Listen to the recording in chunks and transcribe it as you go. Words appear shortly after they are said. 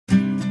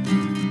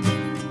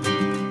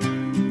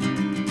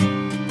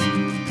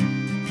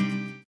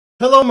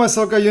Hello my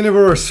soccer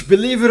universe!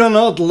 Believe it or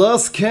not,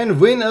 LASK can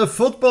win a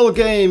football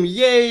game!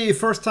 Yay!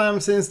 First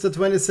time since the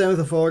 27th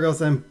of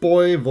August, and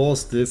boy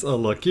was this a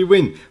lucky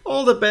win.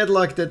 All the bad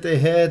luck that they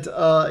had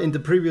in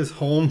the previous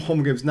home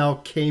games now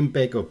came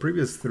back, or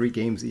previous 3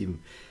 games even,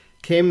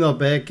 came now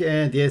back,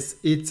 and yes,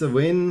 it's a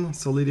win,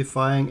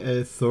 solidifying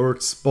a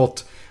 3rd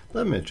spot.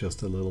 Let me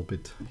adjust a little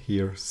bit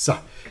here, so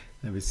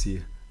let me see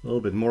a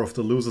little bit more of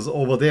the losers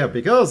over there,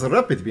 because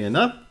Rapid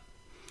Vienna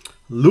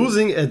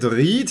losing at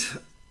Ried,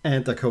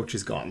 and the coach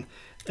is gone.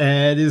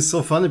 And it's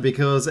so funny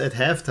because at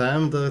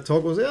halftime the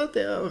talk was, yeah,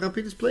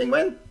 Rapid is playing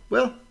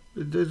well.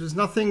 There's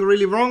nothing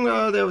really wrong.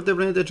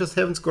 They just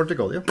haven't scored a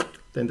goal. Yeah,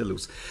 then they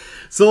lose.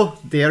 So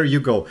there you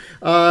go.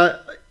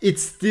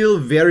 It's still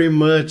very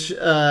much,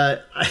 as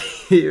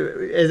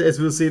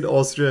we'll see in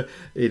Austria,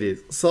 it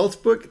is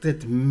Salzburg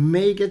that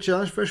may get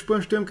challenged for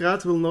Sturm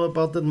Graz. We'll know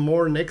about that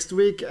more next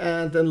week.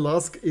 And then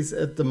LASK is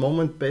at the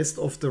moment best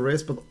of the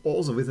rest, but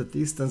also with a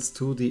distance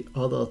to the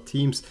other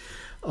teams.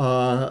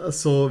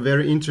 So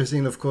very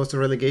interesting, of course, the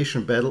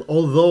relegation battle,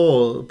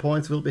 although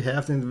points will be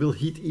halved and will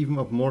heat even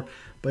up more,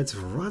 but it's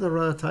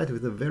rather tight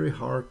with a very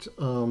hard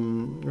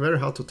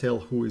to tell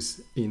who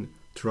is in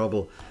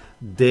trouble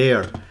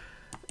there.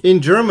 In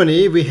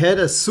Germany we had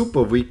a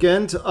super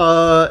weekend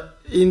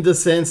in the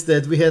sense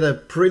that we had a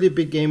pretty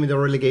big game in the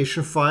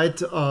relegation fight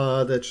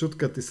that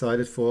Stuttgart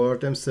decided for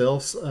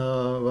themselves,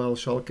 while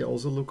Schalke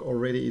also look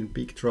already in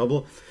big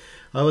trouble.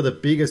 However, the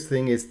biggest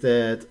thing is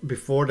that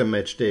before the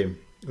match day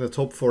the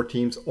top 4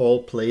 teams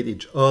all played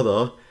each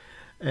other,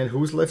 and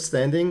who's left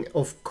standing?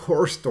 Of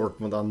course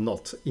Dortmund are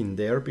not in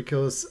there,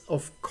 because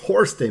of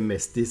course they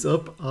messed this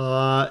up.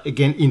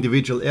 Again,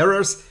 individual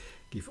errors,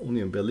 give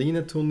Union Berlin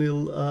a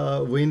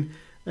 2-0 win,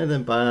 and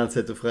then Bayern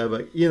said to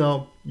Freiburg, you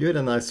know, you had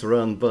a nice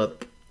run,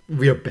 but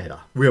we are better.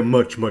 We are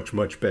much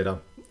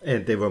better.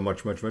 And they were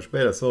much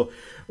better. So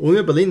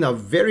Union Berlin now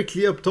very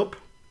clear up top,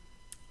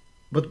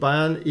 but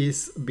Bayern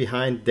is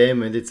behind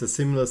them, and it's a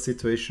similar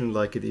situation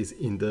like it is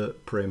in the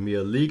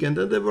Premier League. And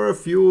then there were a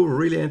few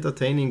really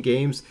entertaining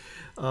games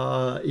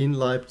in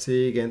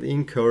Leipzig and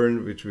in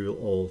Köln, which we will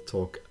all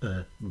talk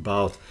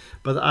about.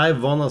 But I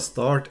wanna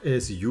start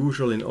as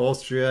usual in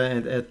Austria,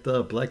 and at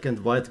the Black and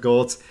White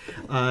Gods.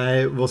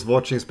 I was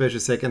watching especially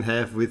second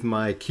half with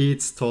my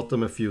kids, taught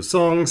them a few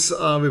songs.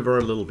 We were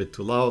a little bit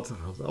too loud,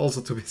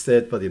 also to be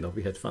said, but you know,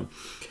 we had fun.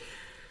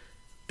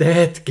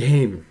 That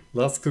game,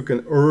 LASK took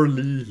an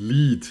early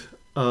lead,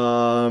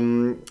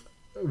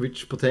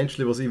 which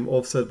potentially was even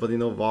offside, but you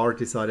know, VAR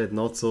decided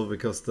not so,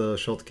 because the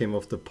shot came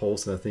off the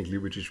post, and I think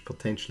Ljubicic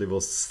potentially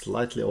was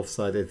slightly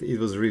offside. It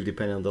was really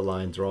depending on the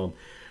line drawn.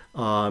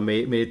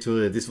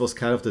 This was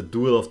kind of the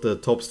duel of the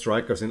top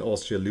strikers in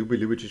Austria,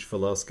 Ljubicic for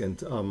LASK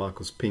and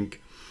Markus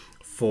Pink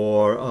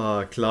for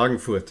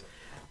Klagenfurt.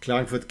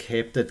 Klagenfurt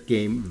kept that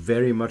game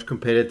very much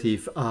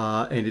competitive,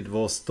 and it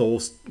was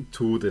those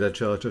two that I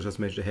just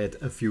mentioned had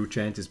a few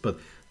chances, but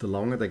the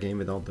longer the game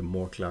went on, the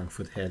more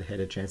Klagenfurt had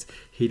a chance,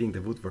 hitting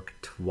the woodwork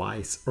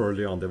twice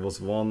early on. There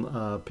was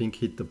one, Pink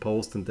hit the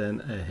post, and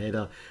then a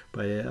header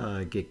by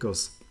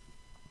Gekos.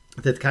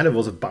 That kind of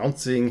was a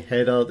bouncing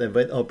header that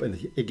went up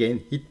and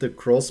again hit the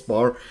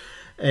crossbar.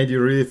 And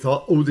you really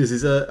thought, oh, this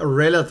is a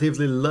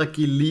relatively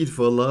lucky lead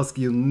for LASK.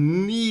 You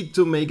need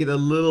to make it a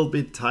little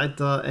bit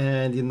tighter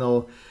and, you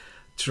know,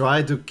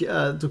 try to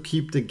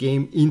keep the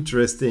game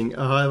interesting.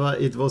 However,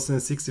 it was in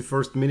the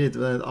 61st minute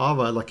when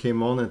Arweiler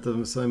came on. At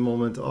the same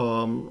moment,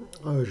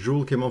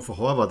 Jules came on for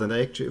Horvath, and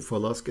actually for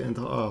LASK, and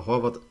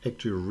Horvath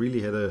actually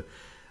really had a...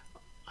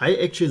 I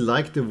actually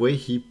liked the way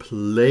he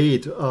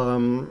played,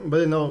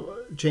 but you know,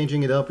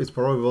 changing it up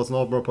was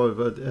not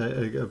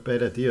probably a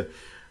bad idea.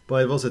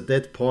 But it was at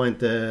that point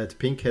that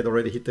Pink had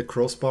already hit the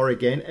crossbar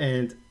again,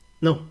 and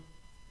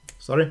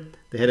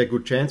they had a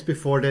good chance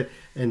before that,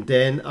 and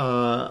then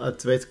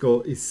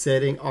Atletico is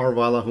setting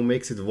Arweiler, who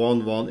makes it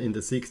 1-1 in the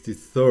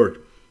 63rd.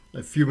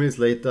 A few minutes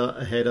later,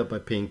 a header by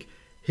Pink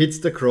hits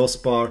the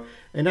crossbar,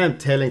 and I'm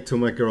telling to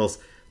my girls,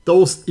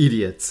 those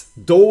idiots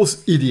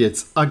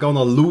are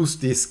gonna lose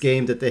this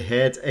game that they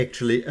had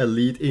actually a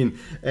lead in.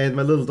 And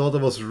my little daughter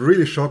was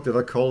really shocked that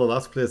I called the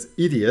LASK players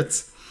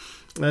idiots.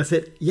 And I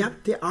said, yeah,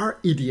 they are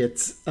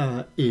idiots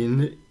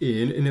in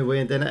a way.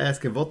 And then I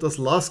asked him, what does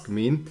LASK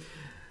mean?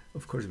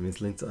 Of course, it means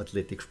Linz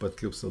Athletic Sport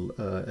Club, so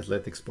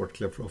Athletic Sport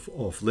Club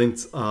of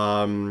Linz.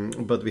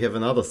 But we have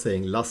another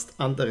saying, Lasst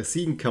andere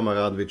siegen,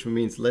 Kameraden, which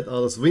means let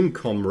others win,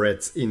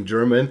 comrades, in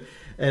German.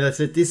 And I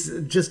said, this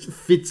just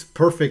fits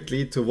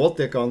perfectly to what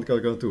they're going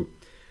to do.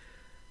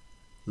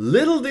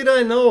 Little did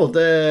I know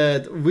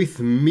that with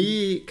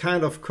me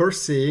kind of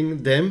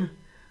cursing them,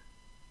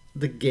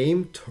 the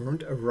game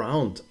turned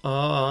around.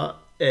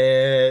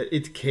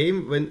 It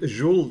came when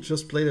Jules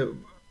just played a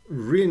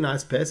really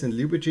nice pass, and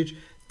Ljubicic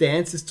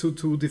dances to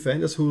 2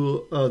 defenders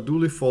who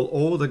duly fall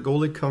over. The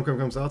goalie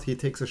comes out, he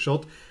takes a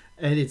shot,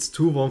 and it's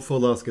 2-1 for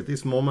LASK. At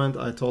this moment,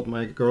 I taught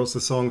my girls the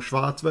song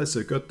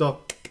Schwarz-Weiße Götter,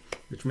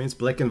 which means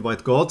black and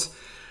white gods.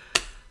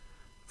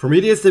 From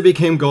idiots, they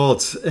became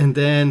gods. And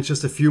then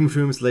just a few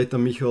minutes later,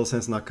 Michael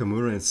sends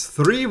Nakamura. It's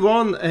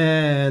 3-1,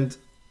 and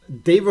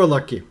they were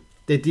lucky.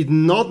 They did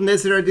not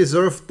necessarily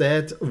deserve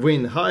that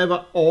win.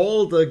 However,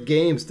 all the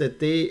games that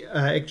they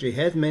actually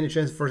had many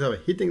chances, for example,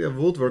 hitting the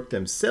woodwork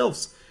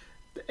themselves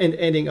and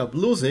ending up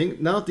losing,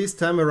 now this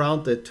time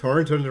around they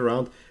turned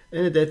around,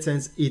 and in that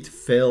sense it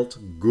felt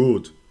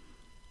good.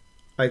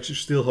 I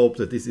still hope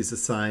that this is a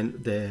sign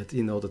that,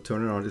 you know, the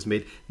turnaround is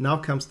made. Now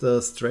comes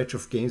the stretch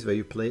of games where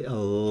you play a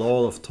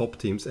lot of top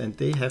teams, and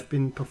they have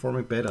been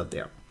performing better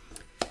there.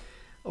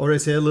 Already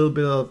say a little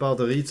bit about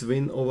the Ried's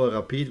win over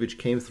Rapid, which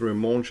came through a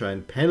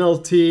Monshine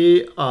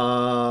penalty.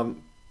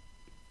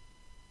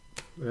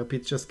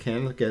 Rapid just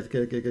can't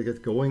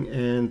get going,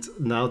 and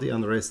now the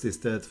unrest is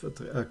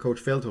that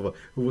Coach Feldhofer,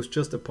 who was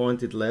just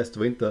appointed last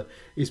winter,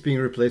 is being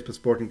replaced by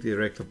sporting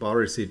director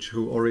Barisic,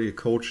 who already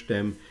coached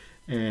them,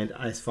 and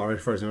as far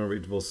as I remember,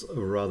 it was a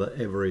rather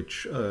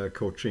average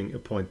coaching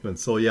appointment.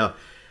 So yeah,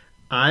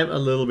 I'm a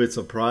little bit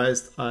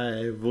surprised.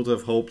 I would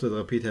have hoped that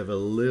Rapid have a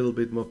little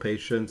bit more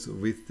patience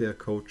with their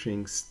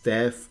coaching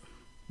staff,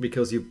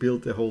 because you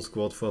build the whole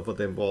squad for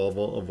them, what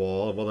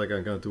are they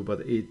going to do? But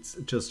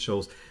it just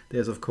shows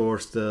there's, of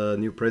course, the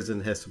new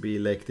president has to be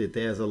elected.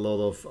 There's a lot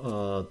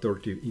of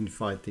dirty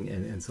infighting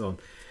and so on.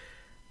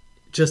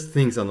 Just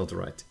things are not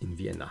right in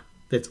Vienna.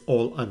 That's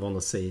all I want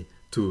to say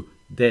to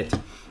that.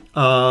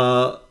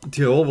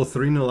 Tirol was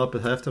 3-0 up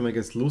at halftime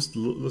against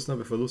Lusna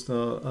before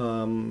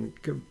Lusna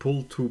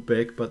pulled 2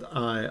 back, but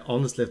I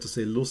honestly have to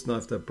say Lusna,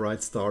 after a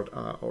bright start,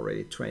 are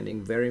already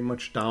trending very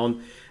much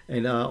down,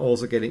 and are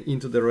also getting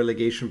into the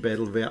relegation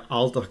battle, where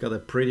Altach got a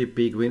pretty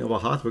big win over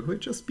Hartberg,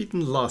 which just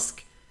beaten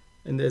LASK.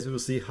 And as we will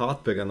see,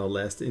 Hartberg are now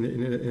last in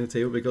the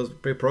table, because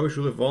they probably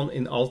should have won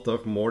in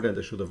Altach more than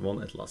they should have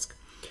won at LASK.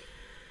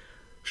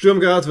 Sturm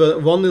Graz were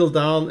 1-0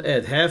 down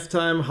at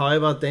halftime.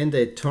 However, then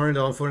they turned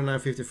on 49,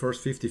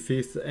 51st,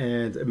 55th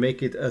and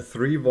make it a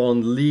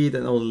 3-1 lead,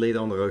 and only later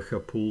on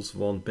Röcher pulls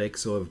one back.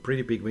 So a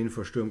pretty big win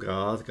for Sturm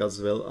Graz as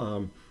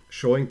well,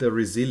 showing the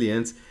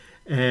resilience.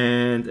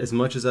 And as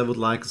much as I would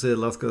like to say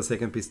LASK got the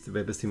second best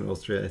team in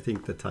Austria, I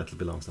think the title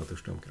belongs now to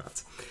Sturm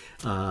Graz.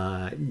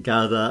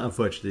 Gotta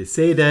unfortunately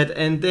say that.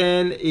 And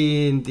then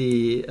in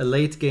the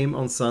late game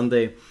on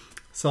Sunday,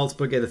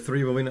 Salzburg get a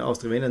 3-1 win at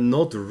Austria Vienna.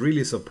 Not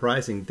really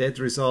surprising, that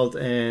result.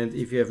 And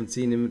if you haven't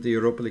seen him, the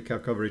Europa League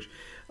Cup coverage,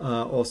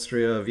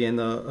 Austria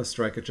Vienna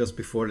striker just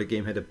before the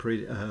game had a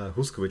pretty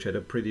Huskovic had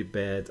a pretty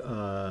bad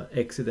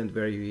accident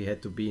where he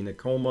had to be in a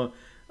coma,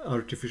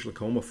 artificial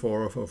coma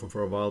for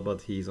a while,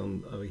 but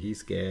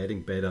he's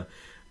getting better.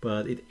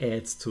 But it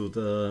adds to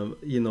the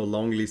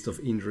long list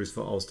of injuries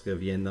for Austria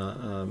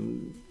Vienna,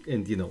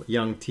 and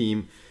young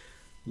team,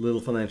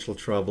 little financial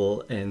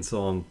trouble, and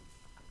so on.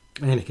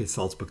 And in case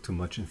Salzburg too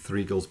much, and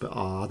 3 goals by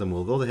Adam,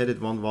 although they had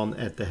it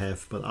 1-1 at the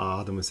half, but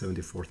Adam was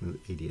 74th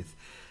and 80th.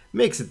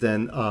 Makes it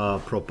then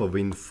a proper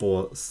win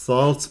for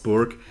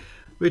Salzburg,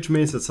 which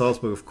means that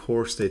Salzburg, of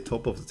course, stay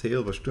top of the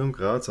table, but Sturm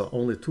Graz are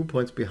only 2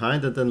 points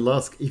behind, and then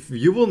LASK. If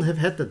you wouldn't have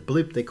had that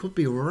blip, they could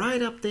be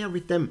right up there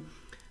with them.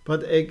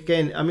 But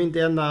again, I mean,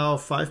 they're now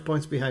 5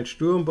 points behind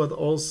Sturm, but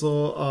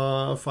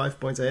also 5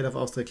 points ahead of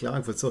Austria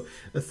Klagenfurt. So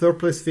a third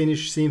place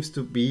finish seems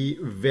to be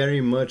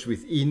very much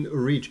within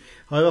reach.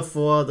 However,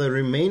 for the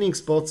remaining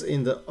spots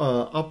in the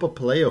upper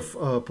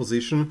playoff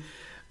position,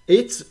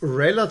 it's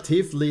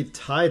relatively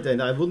tight,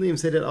 and I wouldn't even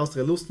say that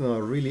Austria Lusna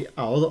are really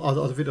out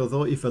of it,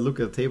 although if I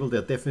look at the table,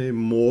 they're definitely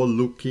more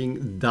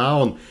looking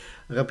down.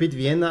 Rapid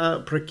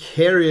Vienna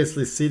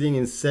precariously sitting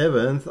in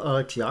 7th.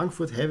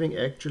 Klagenfurt having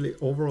actually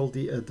overall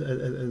the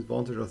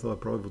advantage, although I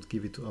probably would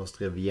give it to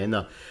Austria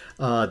Vienna.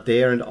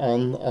 There and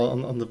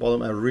on the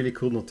bottom, I really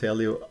could not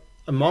tell you.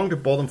 Among the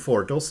bottom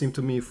 4, those seem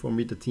to me, for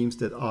me, the teams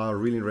that are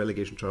really in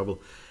relegation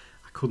trouble.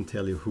 I couldn't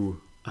tell you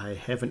who. I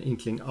have an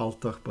inkling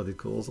Altach, but it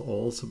could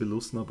also be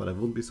Lusna, but I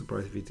wouldn't be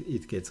surprised if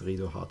it gets Ried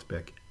or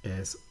Hartberg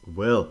as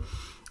well.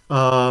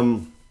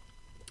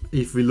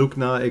 If we look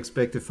now,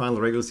 expect the final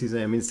regular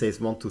season, I mean, it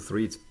says 1, 2,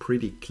 3, it's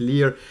pretty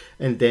clear.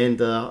 And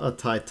then a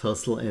tight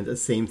tussle and the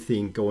same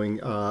thing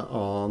going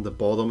on the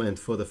bottom. And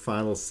for the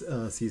final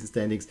season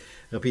standings,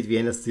 Rapid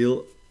Vienna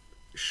still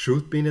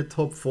should be in the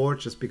top 4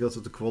 just because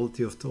of the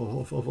quality of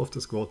the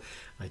squad.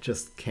 I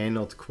just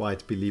cannot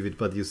quite believe it.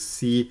 But you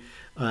see,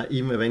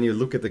 even when you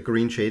look at the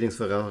green shadings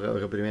for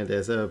Rapid Vienna,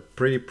 there's a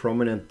pretty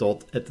prominent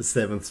dot at the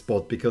 7th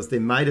spot, because they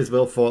might as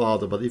well fall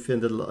out. But if you're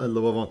in the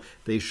lower one,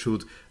 they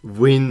should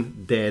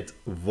win that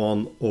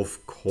one,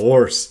 of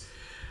course.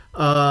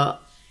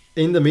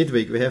 In the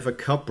midweek, we have a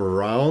cup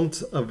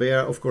round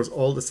where, of course,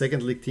 all the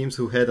second league teams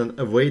who had an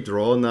away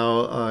draw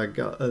now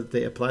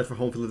they applied for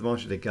home field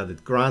advantage. They got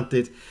it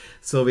granted.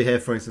 So we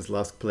have, for instance,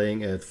 LASK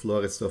playing at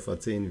Floridsdorf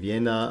AC in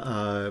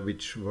Vienna,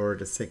 which were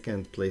the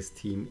second place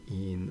team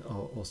in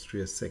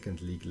Austria's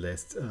second league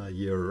last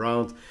year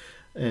round.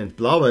 And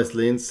Blau-Weiß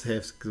Linz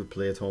have to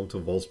play at home to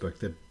Wolfsburg,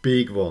 the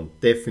big one,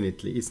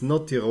 definitely. It's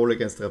not Tirol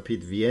against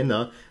Rapid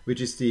Vienna,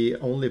 which is the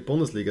only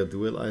Bundesliga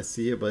duel I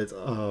see, but it's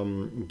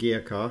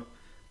GER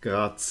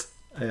Graz,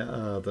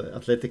 the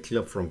athletic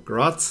club from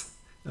Graz,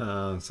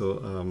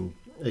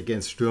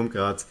 against Sturm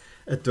Graz,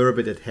 a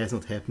derby that has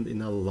not happened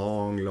in a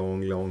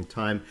long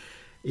time.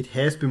 It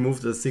has been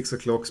moved to the 6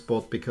 o'clock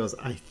spot because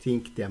I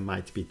think there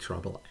might be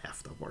trouble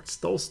afterwards.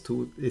 Those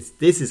two,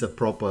 this is a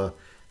proper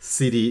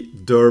city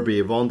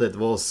derby, one that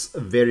was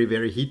very,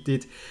 very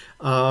heated.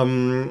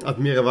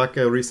 Admira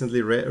Wacker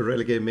recently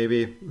relegated,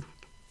 maybe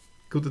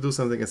good to do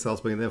something in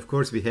Salzburg. And then, of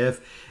course, we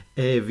have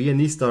a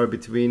Viennese derby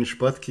between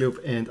Sportclub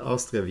and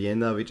Austria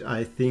Vienna, which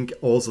I think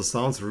also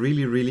sounds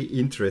really, really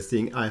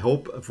interesting. I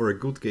hope for a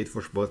good gate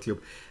for Sportclub,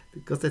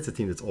 because that's a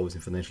team that's always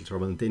in financial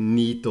trouble and they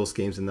need those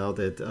games. And now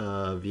that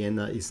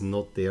Vienna is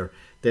not there,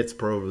 that's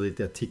probably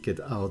their ticket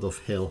out of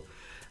hell.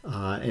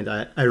 And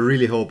I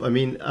really hope, I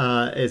mean,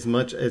 as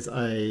much as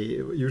I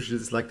usually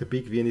dislike the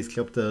big Viennese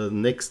club, the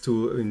next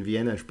two in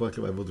Vienna and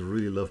Sportclub, I would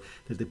really love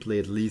that they play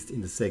at least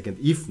in the second,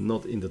 if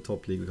not in the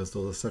top league, because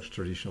those are such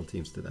traditional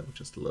teams that I would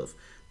just love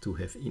to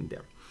have in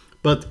there.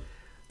 But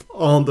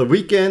on the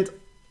weekend,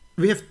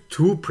 we have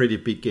two pretty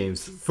big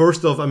games.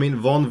 First off, I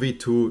mean,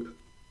 1v2,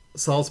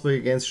 Salzburg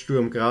against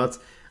Sturm Graz.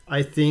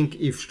 I think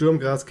if Sturm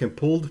Graz can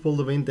pull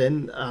the win,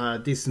 then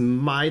this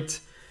might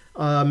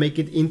make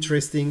it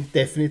interesting,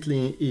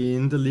 definitely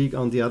in the league.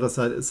 On the other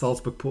side,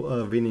 Salzburg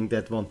winning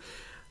that one,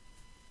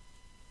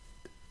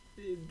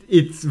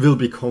 it will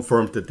be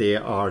confirmed that they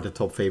are the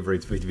top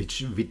favorites,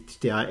 which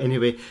they are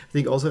anyway. I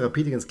think also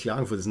Rapid against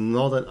Klagenfurt is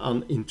not an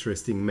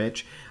uninteresting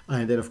match.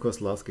 And then, of course,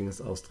 LASK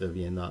against Austria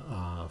Vienna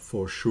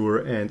for sure.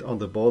 And on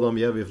the bottom,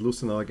 yeah, we have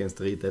Lustenau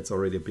against Ried. That's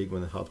already a big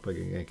one.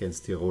 Hartberg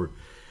against Tirol.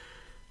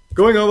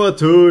 Going over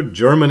to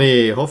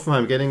Germany,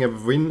 Hoffenheim getting a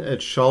win at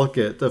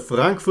Schalke. The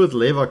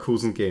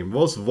Frankfurt-Leverkusen game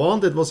was one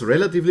that was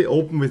relatively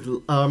open with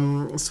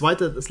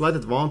slight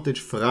advantage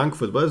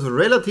Frankfurt, but it was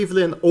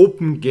relatively an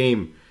open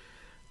game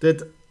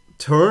that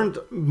turned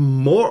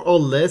more or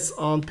less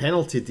on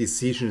penalty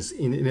decisions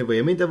in a way.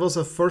 I mean, it was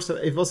a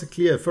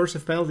clear first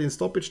half penalty in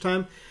stoppage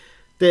time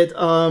that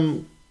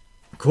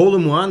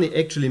Kolomuani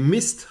actually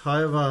missed.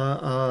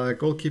 However,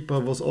 goalkeeper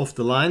was off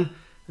the line.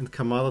 And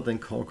Kamada then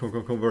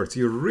converts.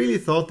 You really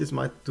thought this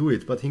might do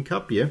it, but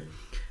Hinkapie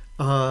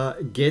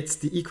gets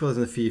the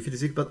equalizer in the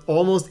 56, but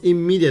almost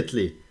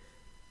immediately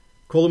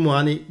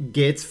Kolomuani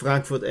gets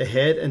Frankfurt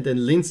ahead, and then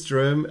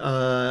Lindström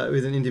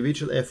with an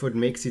individual effort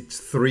makes it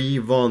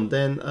 3-1.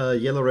 Then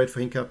yellow-red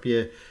for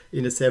Hinkapie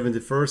in the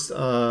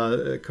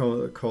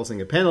 71st, causing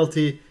a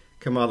penalty.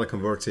 Kamada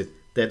converts it.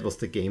 That was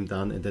the game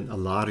done. And then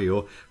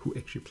Alario, who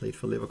actually played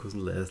for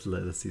Leverkusen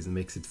last season,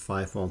 makes it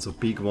 5-1. So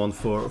big one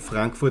for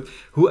Frankfurt,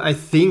 who I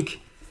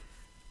think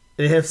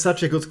they have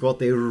such a good squad.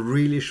 They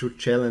really should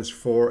challenge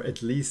for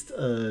at least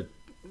a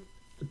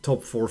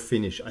top 4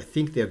 finish. I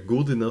think they're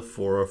good enough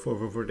for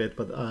that,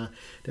 but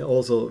they're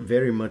also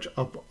very much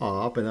up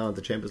and now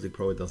the Champions League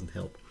probably doesn't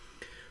help.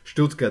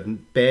 Stuttgart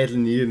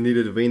badly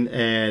needed a win,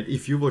 and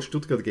if you watch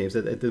Stuttgart games,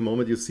 at the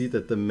moment you see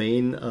that the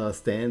main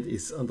stand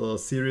is under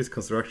serious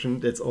construction.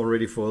 That's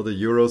already for the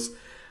Euros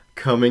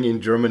coming in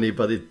Germany,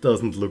 but it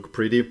doesn't look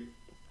pretty.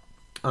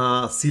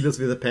 Silas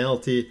with a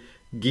penalty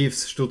gives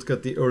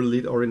Stuttgart the early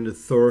lead, or in the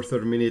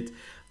third minute.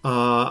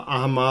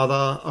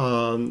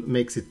 Ahmada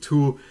makes it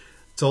 2.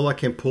 Zola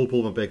can pull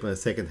one back in the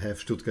second half.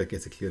 Stuttgart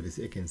gets a clear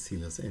visit against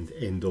Silas and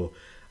Endo.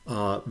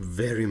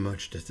 Very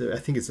much. I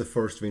think it's the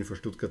first win for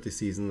Stuttgart this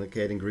season.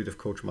 Getting rid of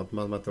coach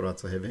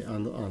Matarazzo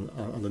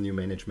on the new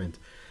management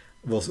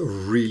was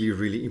really,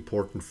 really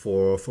important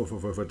for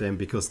them,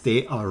 because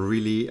they are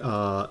really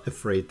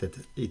afraid that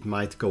it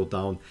might go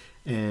down.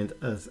 And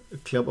a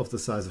club of the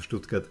size of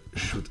Stuttgart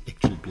should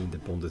actually be in the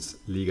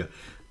Bundesliga.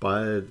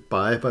 By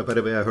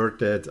the way, I heard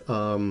that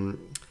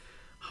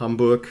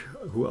Hamburg,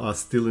 who are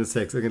still in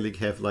second league,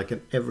 have like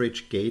an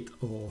average gate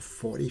of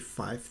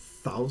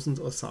 45,000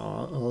 or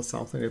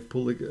something,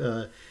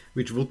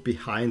 which would be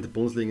high in the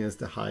Bundesliga as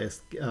the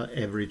highest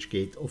average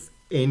gate of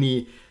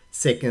any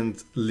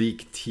second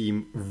league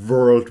team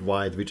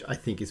worldwide, which I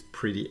think is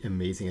pretty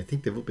amazing. I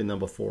think they would be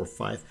number 4 or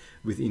 5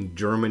 within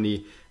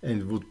Germany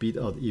and would beat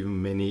out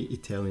even many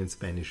Italian,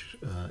 Spanish,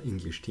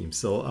 English teams.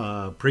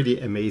 So pretty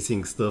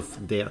amazing stuff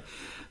there.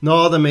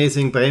 Not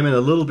amazing. Bremen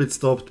a little bit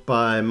stopped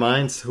by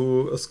Mainz,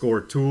 who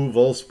scored 2.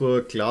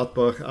 Wolfsburg,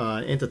 Gladbach,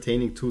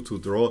 entertaining 2-2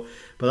 draw.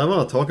 But I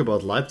want to talk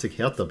about Leipzig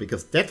Hertha,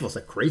 because that was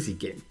a crazy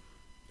game.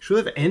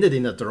 Should have ended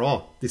in a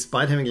draw,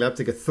 despite having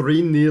Leipzig a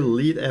 3-0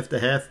 lead after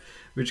half,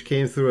 which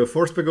came through a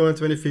Forsberg in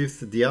the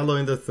 25th, Diallo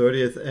in the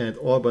 30th, and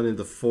Orban in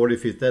the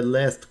 45th. That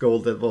last goal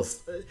that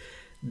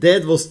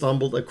was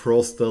stumbled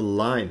across the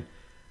line.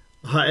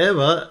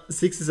 However,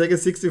 62nd,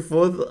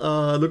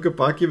 64th, Luka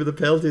Bacchi with a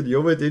penalty, and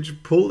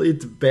Jovetic pull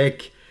it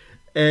back.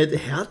 And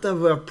Hertha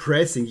were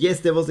pressing. Yes,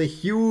 there was a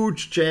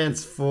huge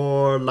chance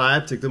for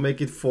Leipzig to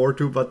make it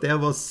 4-2, but there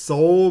was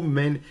so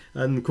many,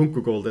 and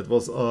Kunku goal that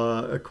was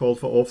a call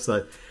for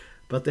offside.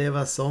 But there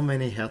were so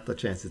many Hertha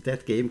chances.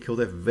 That game could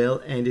have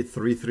well ended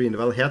 3-3. And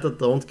while Hertha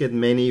don't get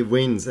many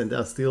wins and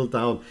are still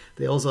down,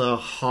 they also are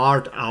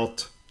hard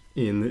out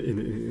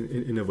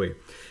in a way.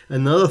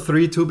 Another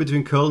 3-2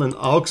 between Köln and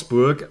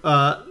Augsburg.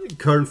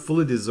 Köln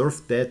fully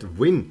deserved that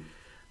win.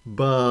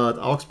 but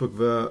Augsburg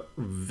were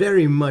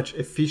very much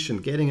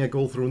efficient, getting a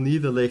goal through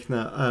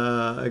Niederlechner.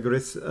 A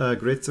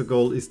Gretzer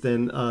goal is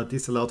then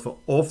disallowed for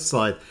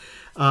offside.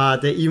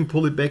 They even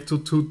pull it back to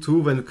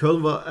 2-2 when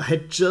Köln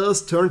had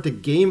just turned the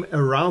game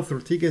around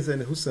through Tigges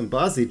and Hussein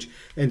Basic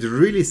and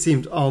really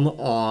seemed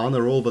on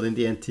a roll, but in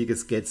the end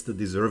Tigges gets the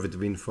deserved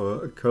win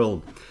for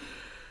Köln.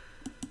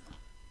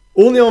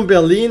 Union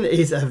Berlin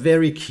is a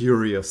very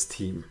curious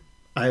team.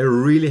 I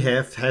really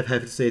have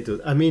to say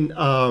it. I mean,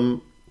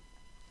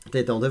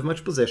 they don't have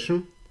much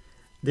possession.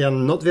 They are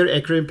not very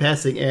accurate in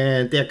passing,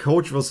 and their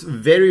coach was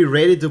very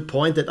ready to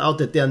point that out,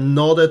 that they are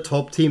not a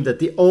top team, that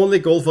the only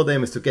goal for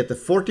them is to get the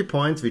 40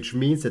 points, which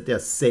means that they are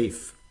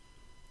safe.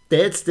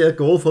 That's their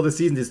goal for the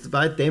season,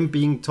 despite them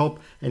being top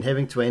and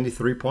having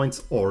 23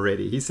 points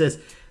already. He says,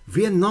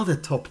 we are not a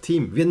top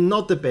team. We are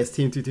not the best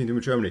team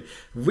in Germany.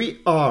 We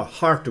are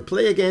hard to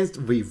play against.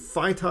 We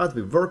fight hard,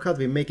 we work hard,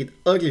 we make it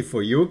ugly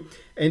for you,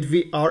 and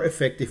we are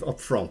effective up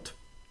front.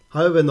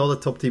 However, not a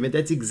top team, and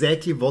that's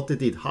exactly what they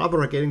did.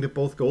 Haberer getting the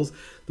both goals.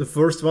 The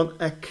first one,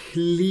 a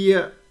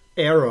clear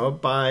error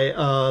by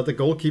the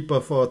goalkeeper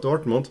for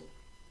Dortmund,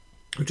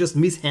 who just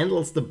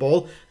mishandles the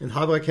ball, and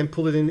Haberer can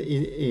pull it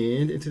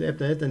into the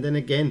net. And then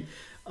again,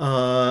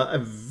 a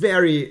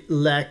very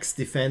lax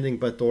defending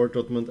by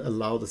Dortmund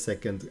allowed the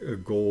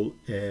second goal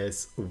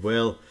as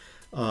well.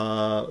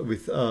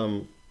 With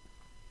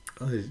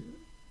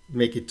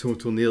make it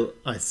 2-0.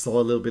 I saw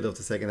a little bit of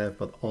the second half,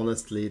 but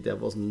honestly, there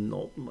was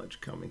not much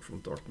coming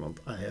from Dortmund.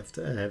 I have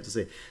to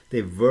say,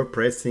 they were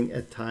pressing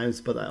at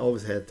times, but I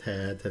always had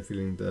a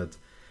feeling that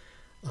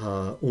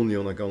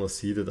Union are gonna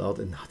see that out,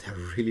 and now they're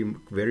really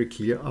very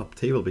clear up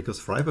table because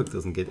Freiburg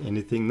doesn't get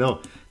anything.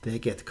 No, they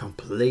get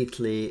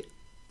completely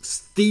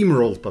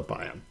steamrolled by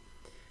Bayern.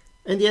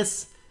 And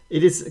yes,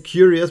 it is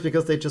curious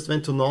because they just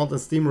went to Nantes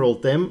and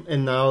steamrolled them,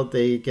 and now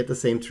they get the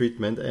same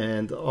treatment.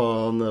 And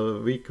on a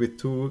week with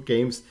 2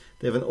 games,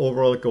 they have an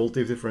overall goal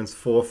difference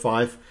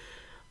 4-5.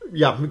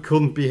 Yeah, it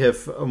couldn't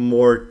have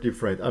more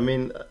different. I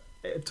mean,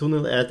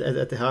 2-0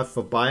 at the half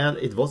for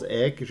Bayern. It was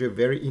actually a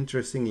very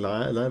interesting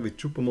line with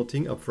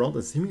Choupo-Moting up front,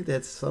 and seemingly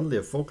that's suddenly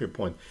a focal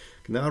point.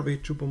 Gnabry,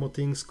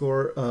 Choupo-Moting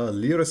score,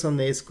 Leroy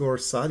Sané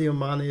scores, Sadio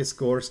Mane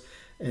scores,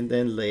 and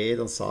then laid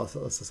on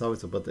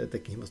Savitzer, but the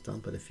game was done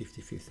by the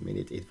 55th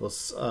minute. It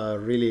was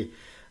really,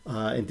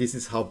 and this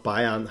is how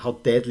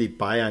deadly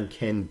Bayern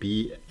can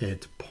be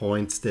at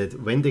points,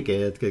 that when they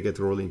get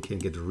rolling can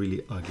get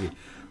really ugly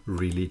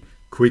really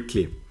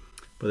quickly.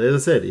 But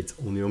as I said, it's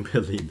Union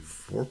Berlin,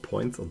 4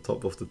 points on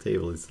top of the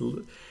table.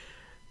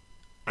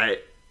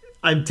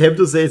 I'm tempted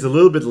to say it's a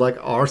little bit like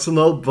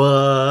Arsenal,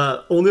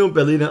 but Union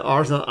Berlin and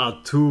Arsenal are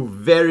 2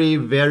 very,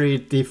 very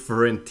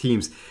different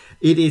teams.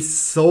 It is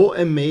so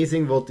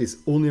amazing what this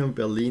Union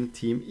Berlin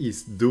team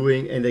is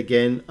doing. And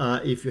again,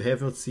 if you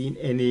have not seen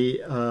any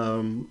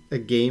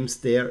games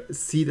there,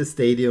 see the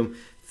stadium,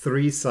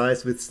 3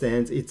 sides with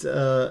stands. It's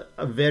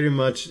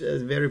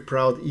very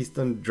proud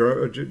Eastern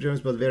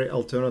Germans, but very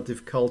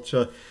alternative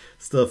culture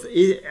stuff.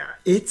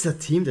 It's a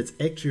team that's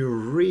actually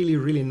really,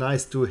 really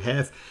nice to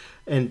have.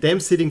 And them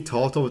sitting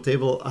top of the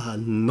table,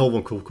 no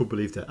one could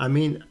believe that. I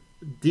mean,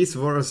 this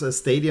was a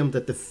stadium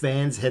that the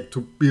fans had to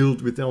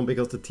build with them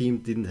because the team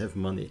didn't have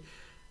money.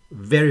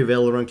 Very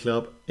well-run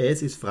club,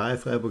 as is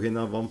Freiburg,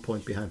 now 1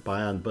 point behind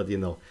Bayern, but you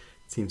know,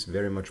 it seems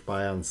very much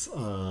Bayern's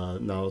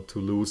now to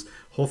lose.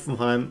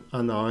 Hoffenheim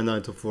are now in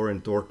 9-4,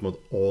 and Dortmund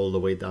all the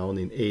way down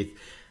in 8th.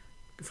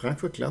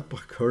 Frankfurt,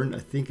 Gladbach, Köln, I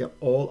think are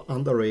all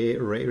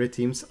underrated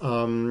teams.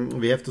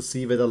 We have to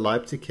see whether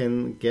Leipzig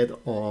can get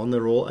on a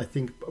roll. I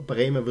think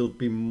Bremen will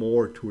be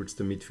more towards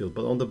the midfield,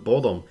 but on the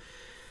bottom,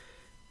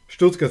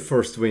 Stuttgart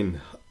first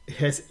win,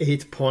 has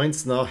 8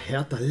 points now.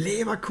 Hertha,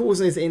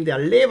 Leverkusen is in there.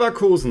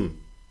 Leverkusen,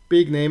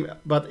 big name,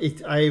 but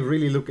I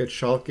really look at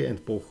Schalke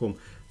and Bochum.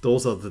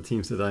 Those are the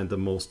teams that are in the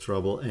most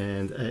trouble,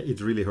 and it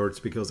really hurts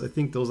because I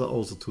think those are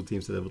also 2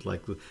 teams that I would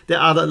like to. There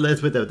are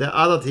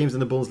other teams in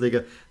the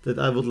Bundesliga that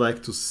I would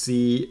like to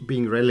see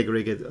being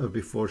relegated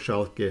before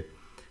Schalke,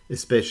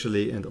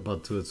 especially, and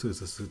about to a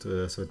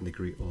certain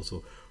degree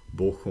also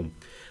Bochum.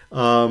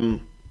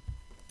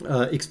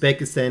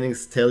 Expected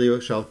standings tell you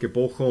Schalke,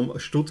 Bochum,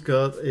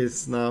 Stuttgart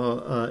is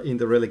now in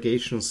the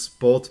relegation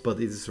spot, but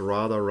it is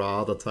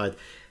rather tight.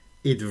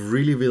 It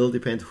really will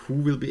depend who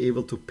will be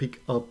able to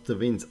pick up the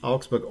wins.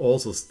 Augsburg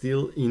also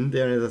still in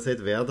there, and as I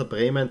said, Werder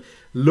Bremen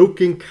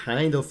looking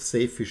kind of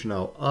safe-ish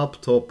now. Up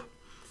top,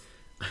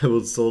 I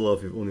would so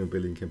love if Union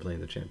Berlin can play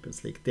in the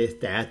Champions League.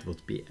 That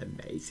would be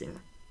amazing.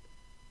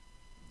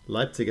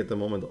 Leipzig at the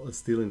moment are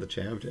still in the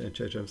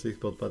Champions League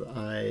spot, but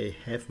I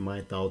have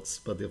my doubts.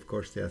 But of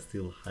course, they are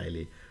still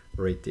highly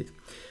rated.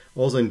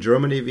 Also in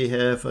Germany, we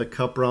have a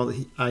cup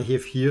round. I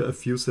have here a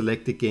few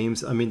selected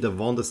games. I mean, the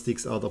one that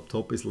sticks out up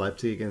top is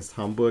Leipzig against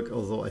Hamburg,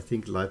 although I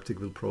think Leipzig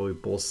will probably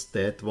boss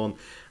that one.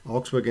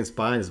 Augsburg against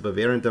Bayern is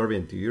Bavarian derby.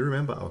 And do you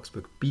remember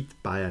Augsburg beat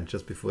Bayern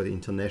just before the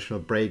international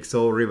break?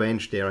 So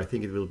revenge there. I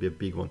think it will be a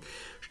big one.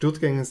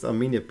 Stuttgart against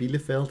Arminia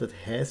Bielefeld. That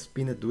has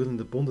been a duel in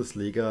the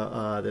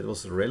Bundesliga that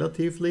was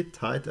relatively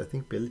tight. I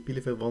think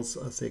Bielefeld once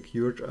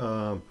secured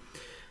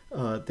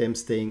them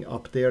staying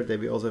up there. Then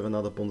we also have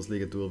another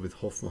Bundesliga duel with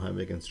Hoffenheim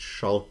against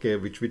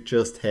Schalke, which we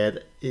just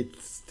had.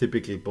 It's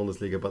typical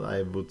Bundesliga, but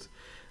I would,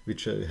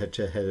 which had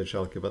a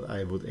Schalke, but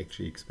I would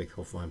actually expect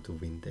Hoffenheim to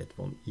win that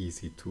one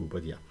easy too.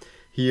 But yeah,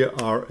 here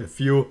are a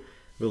few.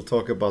 We'll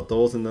talk about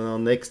those, and then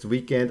on next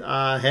weekend,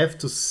 I have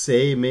to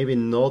say, maybe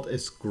not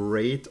as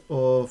great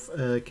of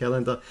a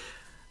calendar.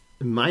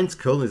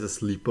 Mainz-Köln is a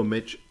sleeper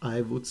match, I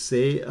would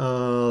say.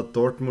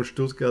 Dortmund,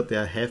 Stuttgart,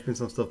 there have been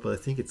some stuff, but I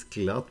think it's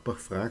Gladbach,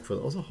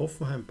 Frankfurt. Also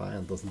Hoffenheim,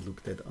 Bayern doesn't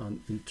look that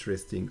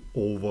uninteresting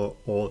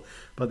overall,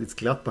 but it's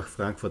Gladbach,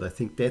 Frankfurt. I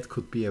think that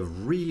could be a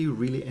really,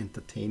 really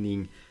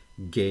entertaining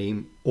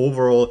game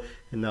overall,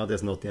 and now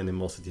there's not the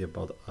animosity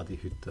about Adi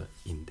Hütter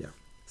in there.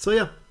 So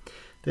yeah,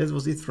 that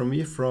was it from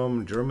me,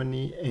 from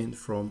Germany and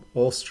from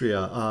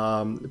Austria.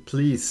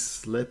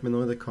 Please let me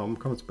know in the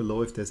comments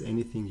below if there's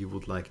anything you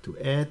would like to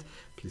add.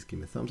 Please give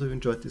me a thumbs up if you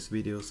enjoyed this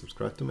video.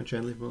 Subscribe to my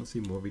channel if you want to see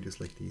more videos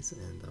like these,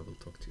 and I will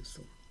talk to you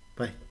soon.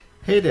 Bye.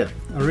 Hey there,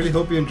 I really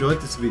hope you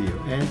enjoyed this video,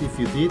 and if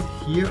you did,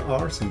 here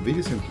are some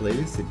videos and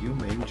playlists that you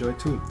may enjoy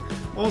too.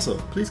 Also,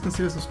 please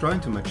consider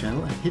subscribing to my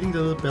channel and hitting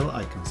the little bell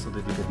icon so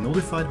that you get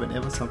notified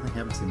whenever something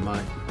happens in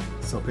my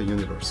soccer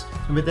universe.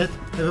 And with that,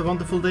 have a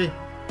wonderful day.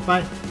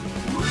 Bye.